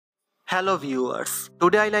Hello viewers,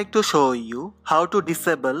 today I like to show you how to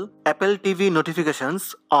disable Apple TV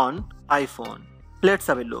notifications on iPhone. Let's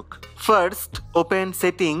have a look. First, open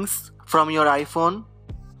settings from your iPhone.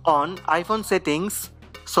 On iPhone settings,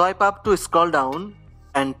 swipe up to scroll down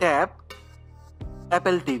and tap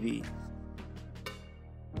Apple TV.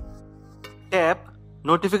 Tap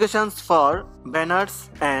notifications for banners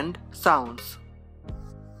and sounds.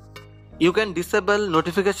 You can disable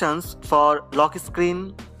notifications for lock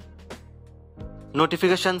screen,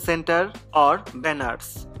 notification center or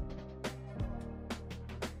banners.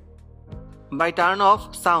 By turn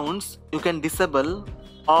off sounds, you can disable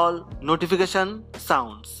all notification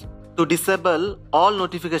sounds. To disable all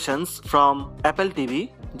notifications from Apple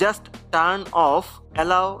TV, just turn off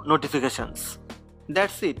allow notifications.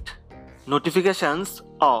 That's it. Notifications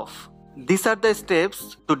off. These are the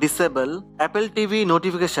steps to disable Apple TV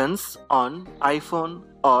notifications on iPhone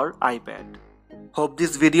or iPad. Hope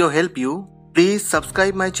this video helped you. Please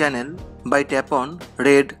subscribe my channel by tap on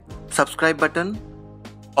red subscribe button.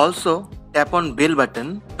 Also tap on bell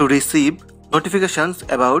button to receive notifications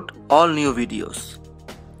about all new videos.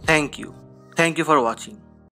 Thank you. Thank you for watching.